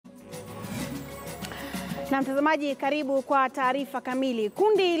Na mtazamaji, karibu kwa taarifa kamili.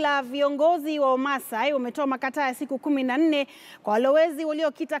 Kundi la viongozi wa Wamasai wametoa makataa ya siku 14 kwa walowezi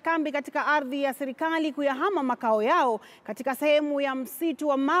waliokita kambi katika ardhi ya serikali kuyahama makao yao katika sehemu ya msitu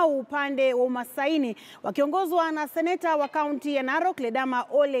wa Mau upande wa Umasaini, wakiongozwa na seneta wa kaunti ya Narok Ledama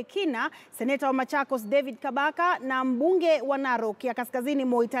Ole Kina, seneta wa Machakos David Kabaka na mbunge wa Narok ya Kaskazini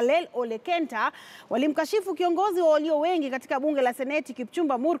Moitalel Ole Kenta. Walimkashifu kiongozi wa walio wengi katika bunge la seneti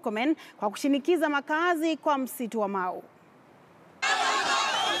Kipchumba Murkomen kwa kushinikiza makazi kwa msitu wa Mau.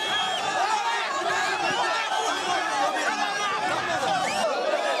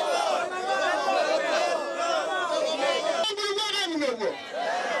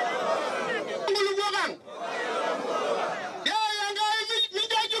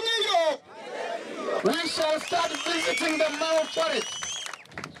 We shall start visiting the Mau forest.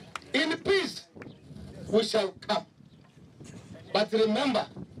 In peace, we shall come. But remember,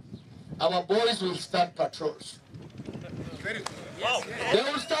 our boys will start patrols. They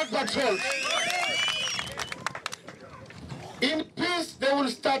will start patrols. In peace, they will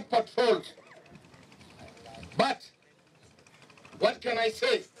start patrols. But, what can I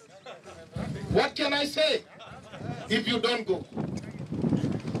say? What can I say? If you don't go,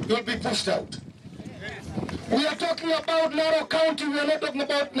 you'll be pushed out. We are talking about Narok County, we are not talking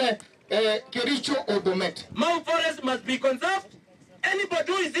about Kericho or Bomet. Mau forest must be conserved.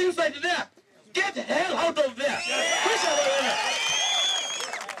 Anybody who is inside there, get the hell out of there.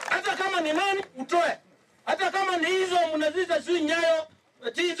 Hata kama ni nani, utoe. Hata kama ni hizo mnazita sui Nyayo,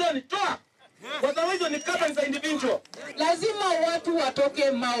 hizo ni toa. Kwa sababu hizo ni kata individual. Lazima watu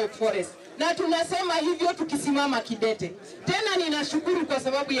watoke Mau forest. Na tunasema hivyo tukisimama kidete. Tena ninashukuru kwa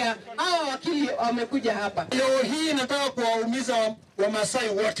sababu ya hawa wakili wamekuja hapa. Leo hii nataka kuwaumiza Wamasai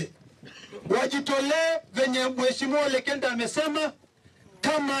wote. Wajitolee venye Mheshimiwa Ole Kenta amesema,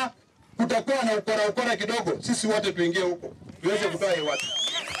 kama kutakuwa na ukora kidogo, sisi wote tuingie huko. Tuweze kutoa hii watu.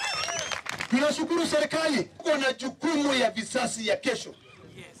 Tunashukuru serikali kwa na jukumu ya visasi ya kesho.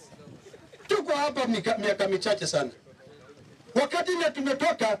 Tuko hapa miaka michache sana. Wakati na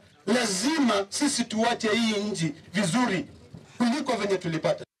tumetoka, lazima sisi tuwache hii nchi vizuri kuliko venye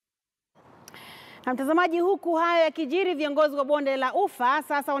tulipata. Na mtazamaji, huku hayo yakijiri, viongozi wa bonde la Ufa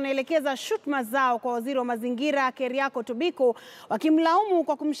sasa wanaelekeza shutuma zao kwa waziri wa mazingira Keriako Tobiko, wakimlaumu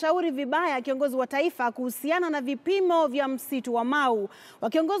kwa kumshauri vibaya kiongozi wa taifa kuhusiana na vipimo vya msitu wa Mau.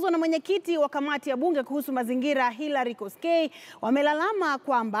 Wakiongozwa na mwenyekiti wa kamati ya bunge kuhusu mazingira Hilary Koskei, wamelalama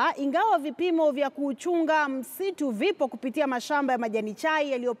kwamba ingawa vipimo vya kuchunga msitu vipo kupitia mashamba ya majani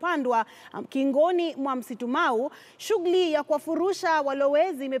chai yaliyopandwa kingoni mwa msitu Mau, shughuli ya kuwafurusha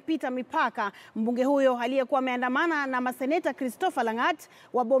walowezi imepita mipaka. Mbunge huyo aliyekuwa ameandamana na maseneta Christopher Langat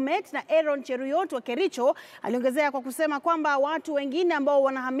wa Bomet na Aaron Cheruyot wa Kericho aliongezea kwa kusema kwamba watu wengine ambao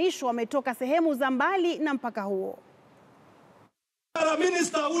wanahamishwa wametoka sehemu za mbali na mpaka huo. A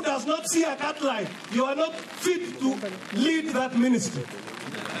minister who does not see a cat line, you are not fit to lead that ministry.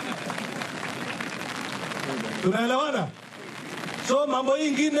 Tunaelewana? So mambo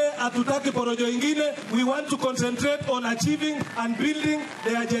ingine hatutaki porojo ingine. We want to concentrate on achieving and building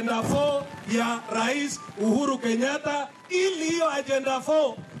the agenda 4 ya Rais Uhuru Kenyatta, ili hiyo agenda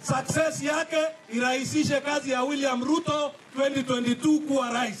 4 success yake irahisishe kazi ya William Ruto 2022 kuwa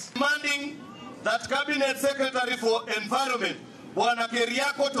rais. Demanding that Cabinet Secretary for Environment, Bwana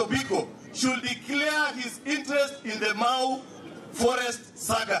Keriako Tobiko, should declare his interest in the Mau forest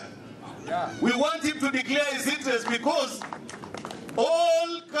saga. We want him to declare his interest because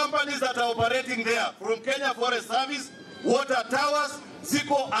all companies that are operating there, from Kenya Forest Service, Water Towers,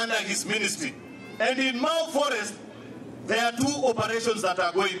 ziko under his ministry. And in Mau Forest, there are 2 operations that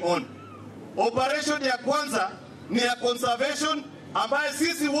are going on. Operation ya kwanza ni ya conservation, ambaye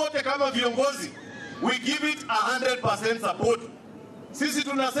sisi wote kama viongozi, we give it 100% support. Sisi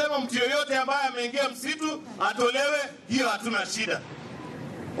tunasema mtu yoyote ambaye ameingia msitu atolewe, hiyo hatuna shida.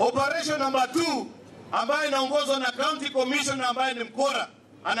 Operation number 2 ambaye inaongozwa na county commissioner ambaye ni mkora,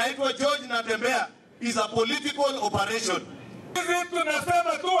 anaitwa George Natembea, is a political operation. Sisi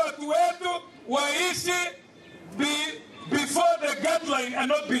tunasema tu watu wetu waishi before the guideline and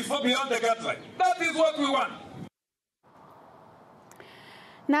not beyond the guideline. That is what we want.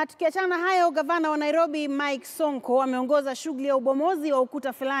 Na tukiachana na hayo, gavana wa Nairobi Mike Sonko ameongoza shughuli ya ubomozi wa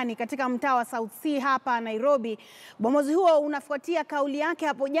ukuta fulani katika mtaa wa South C hapa Nairobi. Ubomozi huo unafuatia kauli yake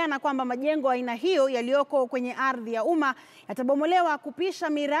hapo jana kwamba majengo aina hiyo yaliyoko kwenye ardhi ya umma yatabomolewa kupisha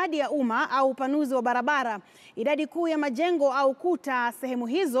miradi ya umma au upanuzi wa barabara. Idadi kuu ya majengo au kuta sehemu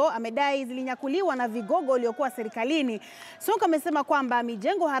hizo amedai zilinyakuliwa na vigogo waliokuwa serikalini. Sonko amesema kwamba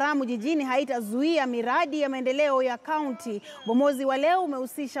mijengo haramu jijini haitazuia miradi ya maendeleo ya kaunti. Ubomozi wa leo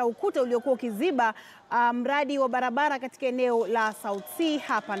umehusika kusasisha ukuta uliokuwa ukiziba mradi wa barabara katika eneo la South C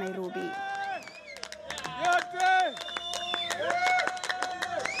hapa Nairobi.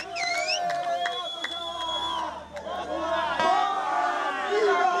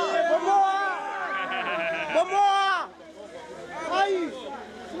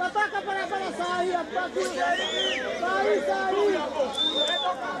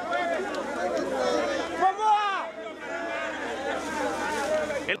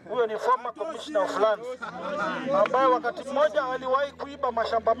 Huyo ni former commissioner of lands ambaye wakati mmoja aliwahi kuiba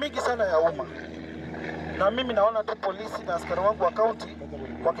mashamba mingi sana ya umma. Na mimi naona tu polisi na askari wangu wa county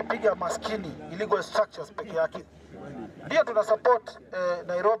wakipiga maskini illegal structures peke yake. Ndio tuna support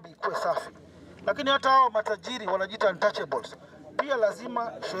Nairobi kuwe safi. Lakini hata hao matajiri wanajiita untouchables. Pia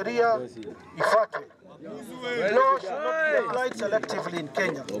lazima sheria ifuatwe. Law should not be applied selectively in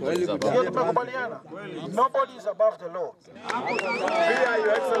Kenya. Hiyo tumekubaliana. Nobody is above the law.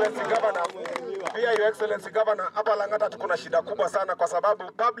 Pia Your Excellency Governor, hapa Lang'ata tuko na shida kubwa sana kwa sababu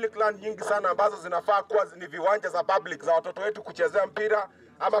public land nyingi sana ambazo zinafaa kuwa ni viwanja za public za watoto wetu kuchezea mpira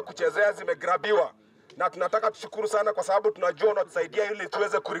ama kuchezea zimegrabiwa. Na tunataka tushukuru sana kwa sababu tunajua unatusaidia ili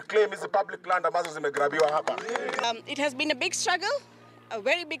tuweze kureclaim hizi public land ambazo zimegrabiwa hapa. It has been a big struggle, a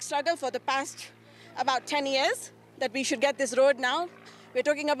very big struggle for the past about 10 years that we should get this road now. We're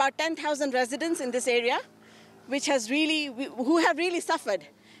talking about 10,000 residents in this area who have really suffered.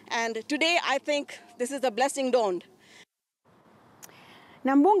 And today I think this is a blessing dawned.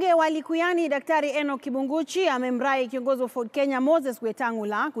 Na mbunge wa Likuyani daktari Enoch Kibunguchy amemrai kiongozi wa FORD Kenya Moses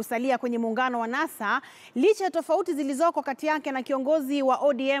Wetangula kusalia kwenye muungano wa NASA licha ya tofauti zilizoko kati yake na kiongozi wa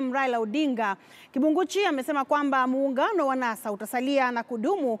ODM Raila Odinga. Kibunguchy amesema kwamba muungano wa NASA utasalia na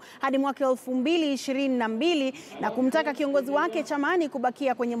kudumu hadi mwaka 2022 na kumtaka kiongozi wake chamani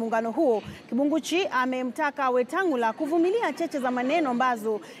kubakia kwenye muungano huo. Kibunguchy amemtaka Wetangula kuvumilia cheche za maneno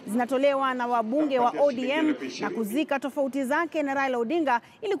ambazo zinatolewa na wabunge wa ODM na kuzika tofauti zake na Raila Odinga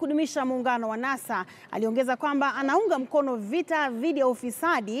ili kudumisha muungano wa NASA. Aliongeza kwamba anaunga mkono vita dhidi ya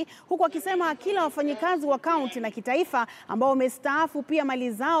ufisadi, huku akisema kila wafanyikazi wa kaunti na kitaifa ambao wamestaafu pia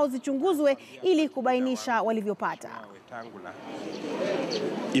mali zao zichunguzwe ili kubainisha walivyopata.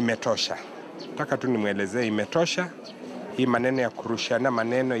 Imetosha. Nataka tu nimuelezee imetosha. Hii maneno ya kurushana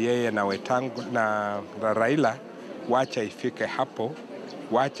maneno yeye na Wetangula na Raila, wacha ifike hapo.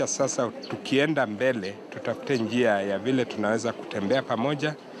 Wacha sasa tukienda mbele tutafute njia ya vile tunaweza kutembea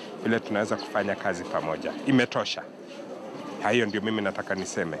pamoja, vile tunaweza kufanya kazi pamoja. Imetosha. Hayo ndio mimi nataka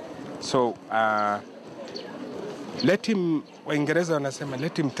niseme. So let him, Waingereza wanasema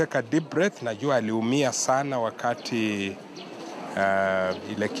let him take a deep breath. Najua aliumia sana wakati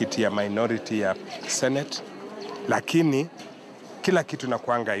ile kiti ya minority ya Senate, lakini kila kitu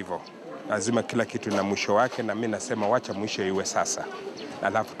nakuanga hivyo. Lazima kila kitu na mwisho wake, na mimi nasema wacha mwisho iwe sasa.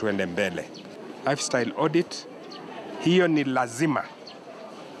 Alafu tuende mbele. Lifestyle audit, hiyo ni lazima.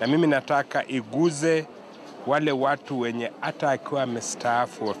 Na mimi nataka iguze wale watu wenye hata akiwa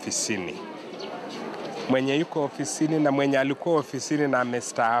amestaafu ofisini. Mwenye yuko ofisini na mwenye alikuwa ofisini na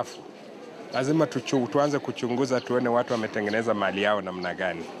amestaafu. Lazima tuanze kuchunguza tuone watu wametengeneza mali yao namna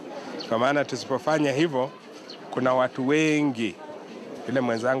gani. Kwa maana tusipofanya hivyo, kuna watu wengi, vile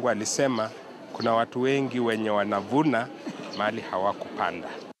mwenzangu alisema, kuna watu wengi wenye wanavuna mali hawakupanda.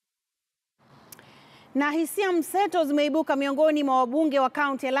 Na hisia mseto zimeibuka miongoni mwa wabunge wa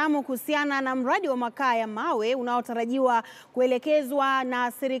kaunti ya Lamu kuhusiana na mradi wa makaa ya mawe unaotarajiwa kuelekezwa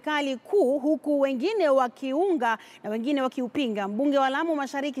na serikali kuu, huku wengine wakiunga na wengine wakiupinga. Mbunge wa Lamu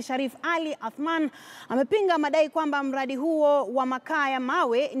Mashariki Sharif Ali Athman amepinga madai kwamba mradi huo wa makaa ya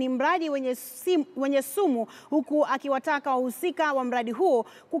mawe ni mradi wenye sumu, huku akiwataka wahusika wa mradi huo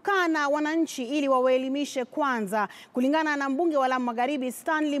kukaa na wananchi ili wawaelimishe kwanza. Kulingana na mbunge wa Lamu Magharibi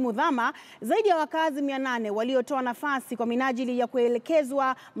Stanley Mudhama, zaidi ya wakazi 800 waliotoa nafasi kwa minajili ya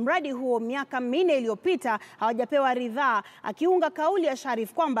kuelekezwa mradi huo miaka 4 iliyopita hawajapewa ridhaa, akiunga kauli ya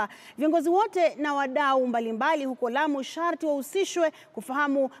Sharif kwamba viongozi wote na wadau mbalimbali huko Lamu sharti wahusishwe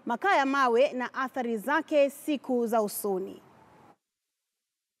kufahamu makaa ya mawe na athari zake siku za usoni.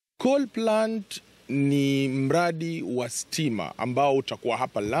 Coal plant ni mradi wa stima ambao utakuwa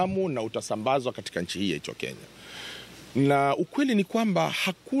hapa Lamu na utasambazwa katika nchi hii ya Kenya. Na ukweli ni kwamba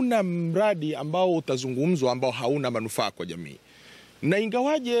hakuna mradi ambao utazungumzwa ambao hauna manufaa kwa jamii. Na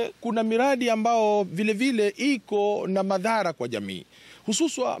ingawaje kuna miradi ambao vile vile iko na madhara kwa jamii.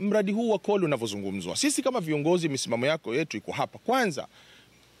 Hususa mradi huu wa coal unavyozungumzwa. Sisi kama viongozi, misimamo yetu iko hapa. Kwanza,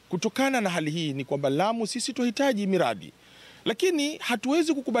 kutokana na hali hii ni kwamba Lamu sisi tunahitaji miradi. Lakini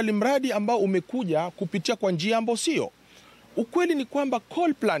hatuwezi kukubali mradi ambao umekuja kupitia kwa njia ambayo sio. Ukweli ni kwamba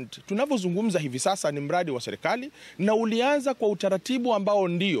coal plant tunavyozungumza hivi sasa ni mradi wa serikali na ulianza kwa utaratibu ambao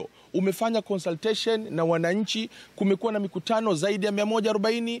ndio umefanya consultation na wananchi. Kumekuwa na mikutano zaidi ya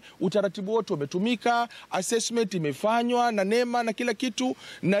 140, utaratibu wote umetumika, assessment imefanywa na NEMA na kila kitu,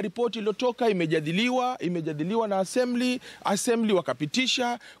 na ripoti iliyotoka imejadiliwa na assembly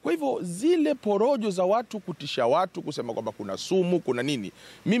wakapitisha. Kwa hivyo zile porojo za watu kutisha watu kusema kwamba kuna sumu kuna nini,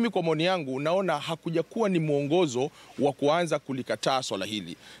 mimi kwa maoni yangu naona hakuja kuwa ni mwongozo wa kuanza kulikataa swala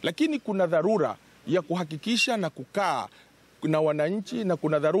hili, lakini kuna dharura ya kuhakikisha na kukaa na wananchi na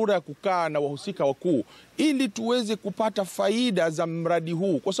kuna dharura ya kukaa na wahusika wakuu ili tuweze kupata faida za mradi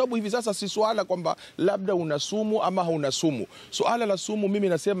huu, kwa sababu hivi sasa si swala kwamba labda una sumu ama hauna sumu. Swala la sumu mimi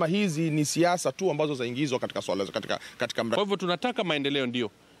nasema hizi ni siasa tu ambazo zaingizwa katika swala katika mradi. Kwa hivyo tunataka maendeleo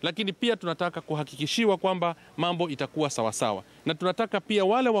ndio, lakini pia tunataka kuhakikishiwa kwamba mambo itakuwa sawasawa, na tunataka pia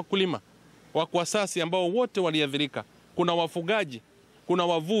wale wakulima wa kwa sasa ambao wote waliathirika, kuna wafugaji, kuna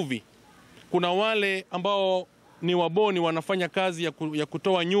wavuvi, kuna wale ambao ni waboni wanafanya kazi ya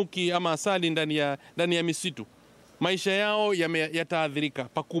kutoa nyuki ama asali ndani ya misitu, maisha yao yataathirika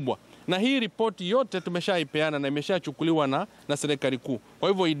pakubwa. Na hii ripoti yote tumeshaipeana na imeshachukuliwa na serikali kuu. Kwa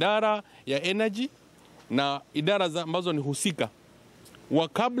hivyo idara ya energy na idara ambazo ni husika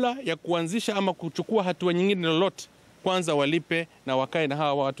kabla ya kuanzisha ama kuchukua hatua nyingine lolote, kwanza walipe na wakae na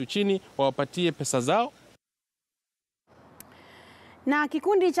hawa watu chini, wawapatie pesa zao. Na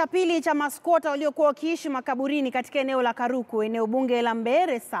kikundi cha pili cha maskota waliokuwa wakiishi makaburini katika eneo la Karuku, eneo bunge la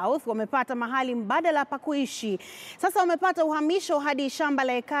Mbeere South, wamepata mahali mbadala pa kuishi. Sasa wamepata uhamisho hadi shamba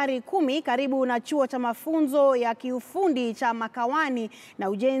la ekari 10 karibu na chuo cha mafunzo ya kiufundi cha Makawani, na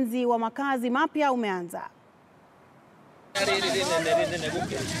ujenzi wa makazi mapya umeanza.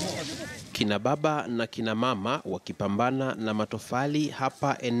 Kina baba na kina mama wakipambana na matofali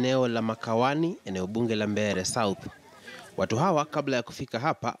hapa eneo la Makawani, eneo bunge la Mbeere South. Watu hawa kabla ya kufika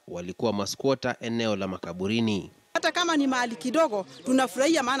hapa walikuwa maskwota eneo la makaburini. Hata kama ni mahali kidogo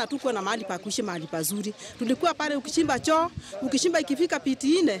tunafurahia, maana tuko na mahali pa kuishi, mahali pazuri. Tulikuwa pale ukichimba choo, ukishimba ikifika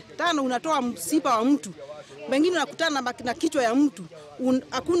piti 4-5 unatoa msiba wa mtu. Wengine unakutana na kichwa ya mtu.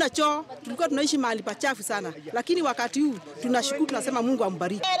 Hakuna choo, tulikuwa tunaishi mahali pachafu sana. Lakini wakati huu tunashukuru, tunasema Mungu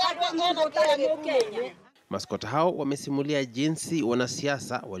ambariki. Maskota hao wamesimulia jinsi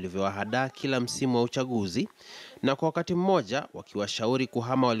wanasiasa walivyowahadaa kila msimu wa uchaguzi, na kwa wakati mmoja wakiwashauri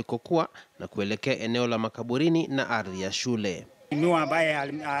kuhama walikokuwa na kuelekea eneo la makaburini na ardhi ya shule. Mnua ambaye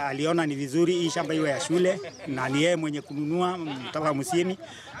aliona ni vizuri hii shamba iwe ya shule, na ni yeye mwenye kununua mtaka Musini,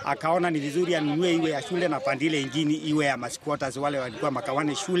 akaona ni vizuri anunue iwe ya shule na pandile ingine iwe ya masquatters, wale walikuwa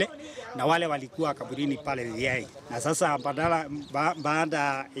Makawani shule na wale walikuwa kaburini pale yeye. Na sasa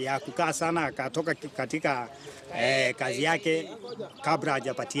baada ya kukaa sana akatoka katika kazi yake kabla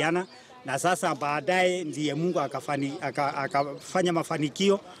hajapatiana, na sasa baadaye ndiye Mungu akafanya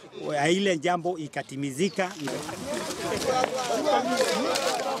mafanikio, ile jambo ikatimizika.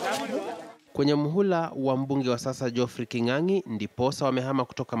 Kwenye muhula wa mbunge wa sasa Geoffrey King'ang'i ndiposa wamehama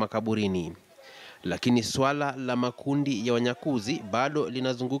kutoka makaburini. Lakini swala la makundi ya wanyakuzi bado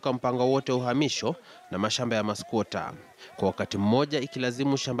linazunguka mpango wote wa uhamisho na mashamba ya maskwota. Kwa wakati mmoja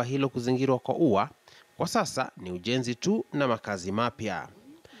ikilazimu shamba hilo kuzingirwa kwa ua, kwa sasa ni ujenzi tu na makazi mapya.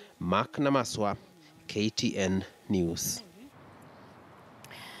 Mark na Maswa, KTN News.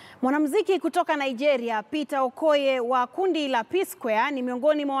 Mwanamuziki kutoka Nigeria Peter Okoye wa kundi la P-Square ni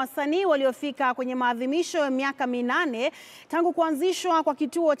miongoni mwa wasanii waliofika kwenye maadhimisho ya miaka 8 tangu kuanzishwa kwa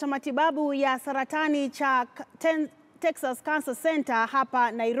kituo cha matibabu ya saratani cha Texas Cancer Center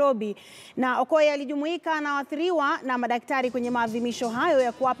hapa Nairobi. Na Okoye alijumuika na waathiriwa na madaktari kwenye maadhimisho hayo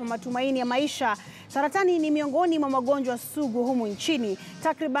ya kuwapa matumaini ya maisha. Saratani ni miongoni mwa magonjwa sugu humu nchini.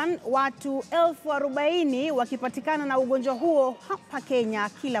 Takriban watu 40,000 wakipatikana na ugonjwa huo hapa Kenya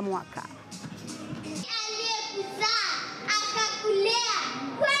kila mwaka.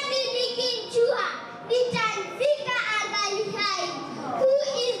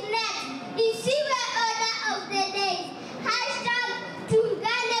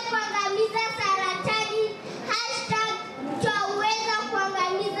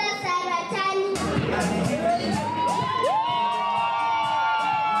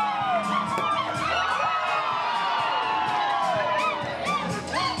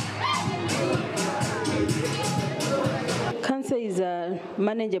 Cancer is a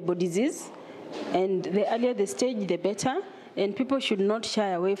manageable disease, and the earlier the stage, the better, and people should not shy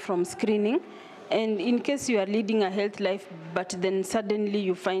away from screening. And in case you are leading a healthy life, but then suddenly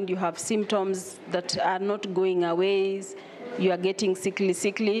you find you have symptoms that are not going away, you are getting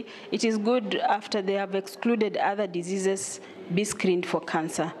sickly, it is good after they have excluded other diseases, be screened for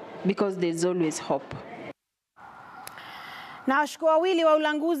cancer, because there's always hope. Na washukiwa wawili wa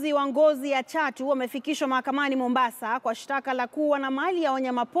ulanguzi wa ngozi ya chatu wamefikishwa mahakamani Mombasa kwa shtaka la kuwa na mali ya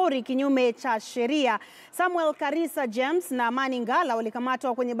wanyamapori kinyume cha sheria. Samuel Karisa James na Amani Ngala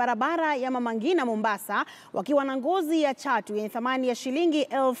walikamatwa kwenye barabara ya Mama Ngina Mombasa wakiwa na ngozi ya chatu yenye thamani ya shilingi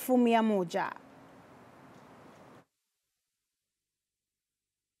 1,100.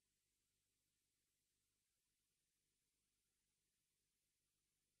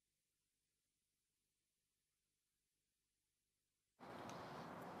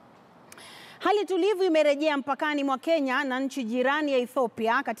 Hali tulivu imerejea mpakani mwa Kenya na nchi jirani ya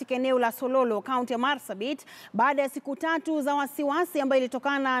Ethiopia katika eneo la Sololo, kaunti ya Marsabit, baada ya siku 3 za wasiwasi ambayo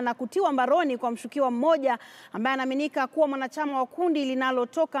ilitokana na kutiwa mbaroni kwa mshukiwa mmoja ambaye anaaminika kuwa mwanachama wa kundi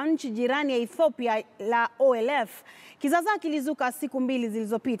linalotoka nchi jirani ya Ethiopia la OLF. Kizaazaa kilizuka siku 2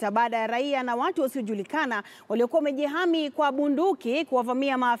 zilizopita baada ya raia na watu wasiojulikana waliokuwa wamejihami kwa bunduki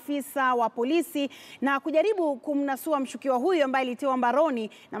kuwavamia maafisa wa polisi na kujaribu kumnasua mshukiwa huyo ambaye alitiwa mbaroni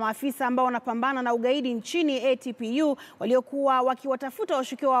na maafisa ambao wanapambana na ugaidi nchini ATPU waliokuwa wakiwatafuta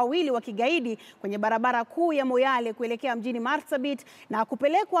washukiwa wawili wa kigaidi kwenye barabara kuu ya Moyale kuelekea mjini Marsabit na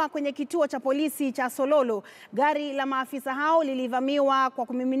kupelekwa kwenye kituo cha polisi cha Sololo. Gari la maafisa hao lilivamiwa kwa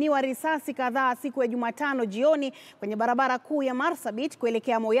kumiminiwa risasi kadhaa siku ya Jumatano jioni kwenye barabara kuu ya Marsabit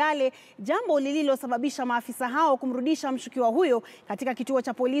kuelekea Moyale, jambo lililosababisha maafisa hao kumrudisha mshukiwa huyo katika kituo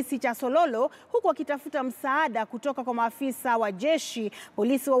cha polisi cha Sololo huku wakitafuta msaada kutoka kwa maafisa wa jeshi,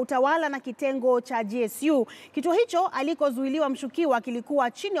 polisi wa utawala na kitengo cha GSU. Kituo hicho alikozuiliwa mshukiwa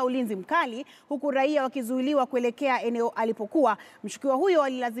kilikuwa chini ya ulinzi mkali huku raia wakizuiliwa kuelekea eneo alipokuwa. Mshukiwa huyo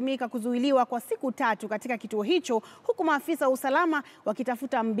alilazimika kuzuiliwa kwa siku 3 katika kituo hicho huku maafisa wa usalama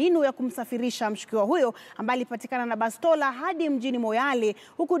wakitafuta mbinu ya kumsafirisha mshukiwa huyo ambaye alipatikana na bastola hadi mjini Moyale,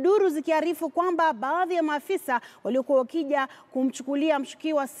 huku duru zikiarifu kwamba baadhi ya maafisa waliokuwa wakija kumchukulia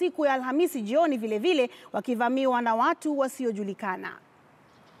mshukiwa siku ya Alhamisi jioni vile wakivamiwa na watu wasiojulikana.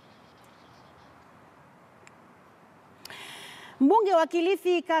 Mbunge wa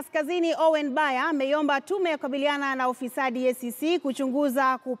Kilifi Kaskazini Owen Baya ameiomba tume ya kukabiliana na ufisadi EACC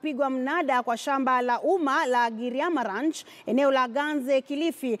kuchunguza kupigwa mnada kwa shamba la umma la Giriama Ranch eneo la Ganze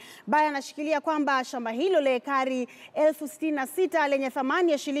Kilifi. Baya anashikilia kwamba shamba hilo la ekari 66,000 lenye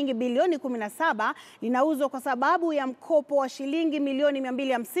thamani ya shilingi bilioni 17 linauzwa kwa sababu ya mkopo wa shilingi milioni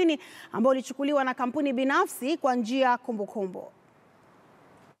 250 ambao ulichukuliwa na kampuni binafsi kwa njia kumbukumbu.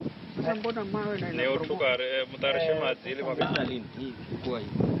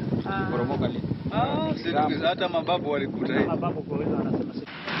 Hata mababu walikuta hivi.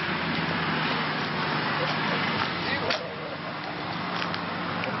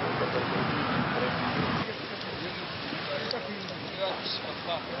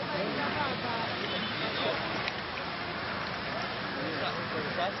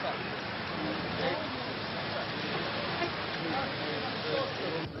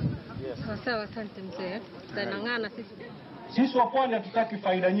 Sawa, asante mzee. Tunang'ana sisi. Sisi wa pwani hatutaki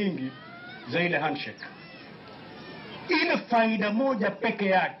faida nyingi za ile handshake. Ile faida moja peke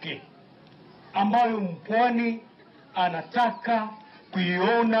yake ambayo mpwani anataka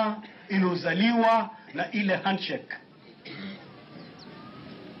kuiona ilozaliwa na ile handshake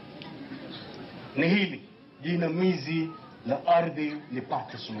ni hili jinamizi la ardhi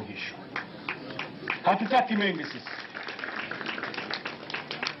lipate suluhisho. Hatutaki mengi sisi.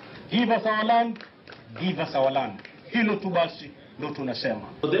 Give us our land, give us our land. Hilo tu basi ndo tunasema.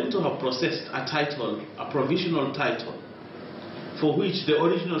 For them to have processed a title, a provisional title, for which the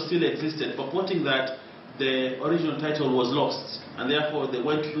original still existed, purporting that the original title was lost, and therefore they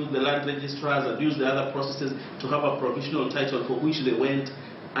went through the land registrars and used the other processes to have a provisional title for which they went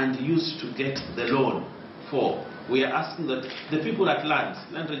and used to get the loan for. We are asking that the people at land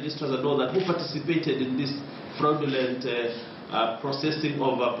registrars and all that who participated in this fraudulent processing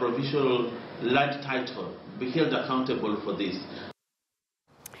of a provisional land title be held accountable for this.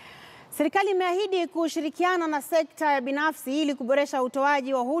 Serikali imeahidi kushirikiana na sekta ya binafsi ili kuboresha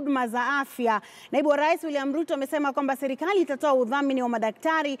utoaji wa huduma za afya. Naibu wa Rais William Ruto amesema kwamba serikali itatoa udhamini wa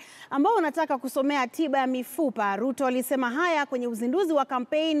madaktari ambao wanataka kusomea tiba ya mifupa. Ruto alisema haya kwenye uzinduzi wa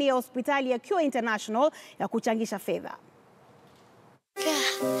kampeni ya hospitali ya Cure International ya kuchangisha fedha.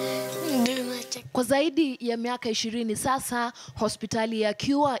 Kwa zaidi ya miaka 20 sasa, hospitali ya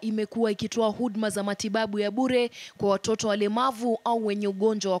Cure imekuwa ikitoa huduma za matibabu ya bure kwa watoto walemavu au wenye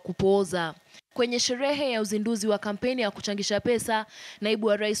ugonjwa wa kupooza. Kwenye sherehe ya uzinduzi wa kampeni ya kuchangisha pesa, Naibu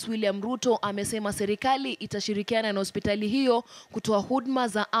wa Rais William Ruto amesema serikali itashirikiana na hospitali hiyo kutoa huduma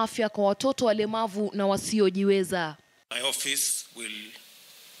za afya kwa watoto walemavu na wasiojiweza. My office will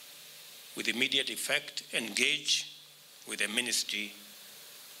with immediate effect engage with the Ministry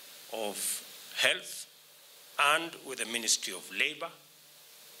of Health and with the Ministry of Labor.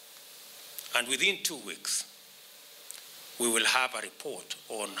 And within 2 weeks, we will have a report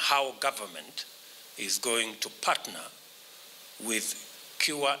on how government is going to partner with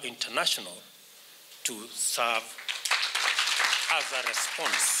Cure International to serve as a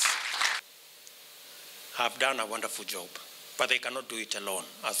response. Have done a wonderful job, but they cannot do it alone,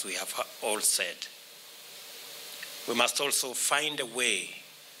 as we have all said. We must also find a way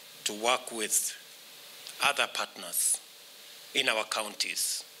to work with other partners in our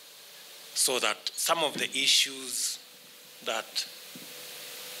counties so that some of the issues that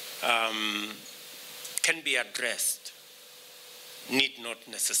can be addressed need not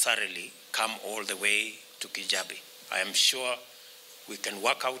necessarily come all the way to Kijabi. I am sure we can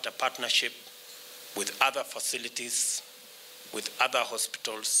work out a partnership with other facilities, with other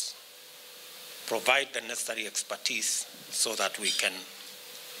hospitals, provide the necessary expertise so that we can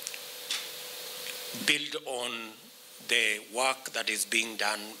build on the work that is being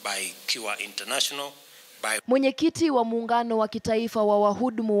done by Cure International. Mwenyekiti wa muungano wa kitaifa wa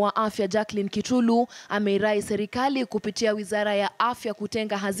wahudumu wa afya Jacqueline Kitulu ameirai serikali kupitia Wizara ya Afya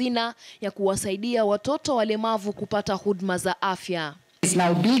kutenga hazina ya kuwasaidia watoto walemavu kupata huduma za afya. Is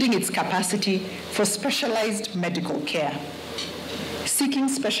now building its capacity for specialized medical care. Seeking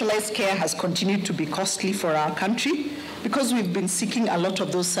specialized care has continued to be costly for our country because we've been seeking a lot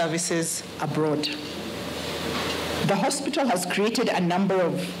of those services abroad. The hospital has treated a number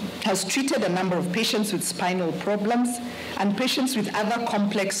of patients with spinal problems and patients with other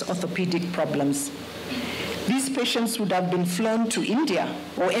complex orthopedic problems. These patients would have been flown to India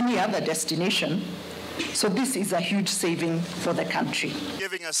or any other destination, so this is a huge saving for the country.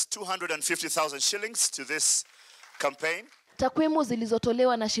 Giving us 250,000 shillings to this campaign. Takwimu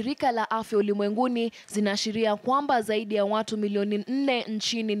zilizotolewa na Shirika la Afya Ulimwenguni zinaashiria kwamba zaidi ya watu milioni 4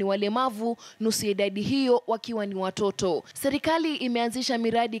 nchini ni walemavu, nusu ya idadi hiyo wakiwa ni watoto. Serikali imeanzisha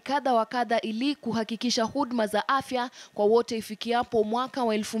miradi kadha wa kadha ili kuhakikisha huduma za afya kwa wote ifikiapo mwaka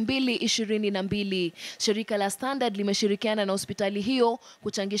wa 2022. Shirika la Standard limeshirikiana na hospitali hiyo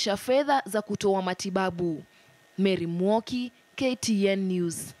kuchangisha fedha za kutoa matibabu. Mary Mwoki, KTN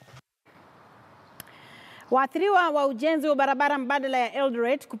News. Waathiriwa wa ujenzi wa barabara mbadala ya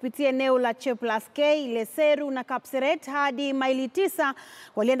Eldoret kupitia eneo la Cheplaskei, Leseru na Kapseret hadi maili 9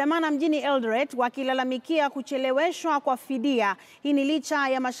 waliandamana mjini Eldoret wakilalamikia kucheleweshwa kwa fidia. Hii ni licha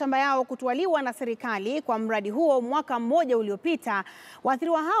ya mashamba yao kutwaliwa na serikali kwa mradi huo mwaka mmoja uliopita.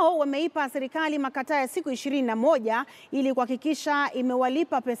 Waathiriwa hao wameipa serikali makataa ya siku 21 ili kuhakikisha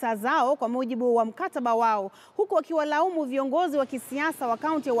imewalipa pesa zao kwa mujibu wa mkataba wao, huku wakiwalaumu viongozi wa kisiasa wa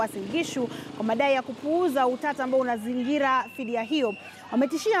kaunti ya Uasin Gishu kwa madai ya kupuuza utata ambao unazingira fidia hiyo.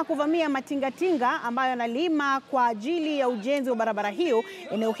 Wametishia kuvamia matingatinga ambayo yanalima kwa ajili ya ujenzi wa barabara hiyo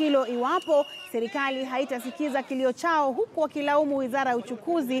eneo hilo iwapo serikali haitasikiza kilio chao, huku wakilaumu Wizara ya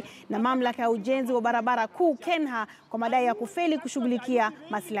Uchukuzi na Mamlaka ya Ujenzi wa Barabara Kuu KENHA kwa madai ya kufeli kushughulikia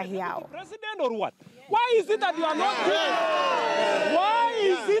maslahi yao. Why is it that you are not here?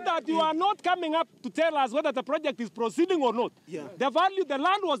 Why is it that you are not coming up to tell us whether the project is proceeding or not? The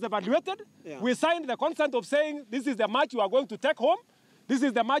land was evaluated. We signed the consent of saying this is the much you are going to take home. This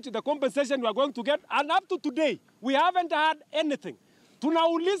is the much, the compensation you are going to get. And up to today, we haven't had anything.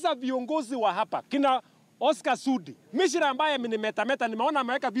 Tunauliza viongozi wa hapa, kina Oscar Sudi, mishira ambaye nimetameta, nimeona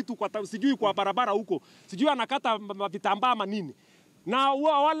ameweka vitu kwa sijui kwa barabara huko, sijui anakata vitambaa manini. Na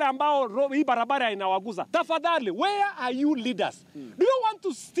wale ambao hii barabara inawaguza. Tafadhali, where are you leaders? Do you want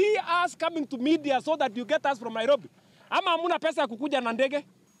to see us coming to media so that you get us from Nairobi? Ama hamuna pesa ya kukuja na ndege?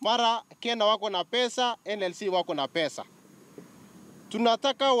 Mara Kenya wako na pesa, NLC wako na pesa.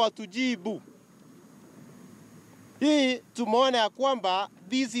 Tunataka watujibu. Hii tumeona ya kwamba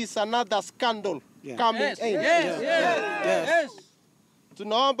this is another scandal coming in. Yes.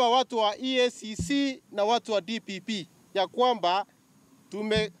 Tunaomba watu wa EACC na watu wa DPP ya kwamba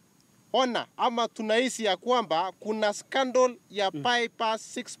tumeona ama tunahisi ya kwamba kuna scandal ya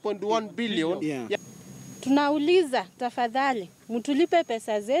bypass 6.1 billion. Tunauliza tafadhali mtulipe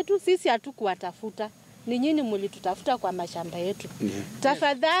pesa zetu, sisi hatukuwatafuta. Ni nyinyi mlitutafuta kwa mashamba yetu.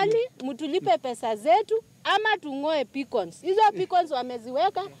 Tafadhali mtulipe pesa zetu ama tungoe beacons. Hizo beacons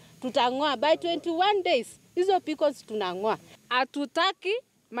wameziweka, tutang'oa by 21 days. Hizo beacons tunang'oa. Hatutaki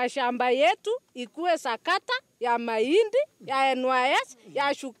mashamba yetu ikuwe sakata ya mahindi, ya NYS,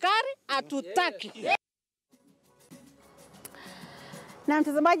 ya shukari, hatutaki. Na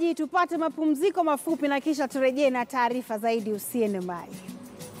mtazamaji, tupate mapumziko mafupi na kisha turejee na taarifa zaidi. Usiende mbali.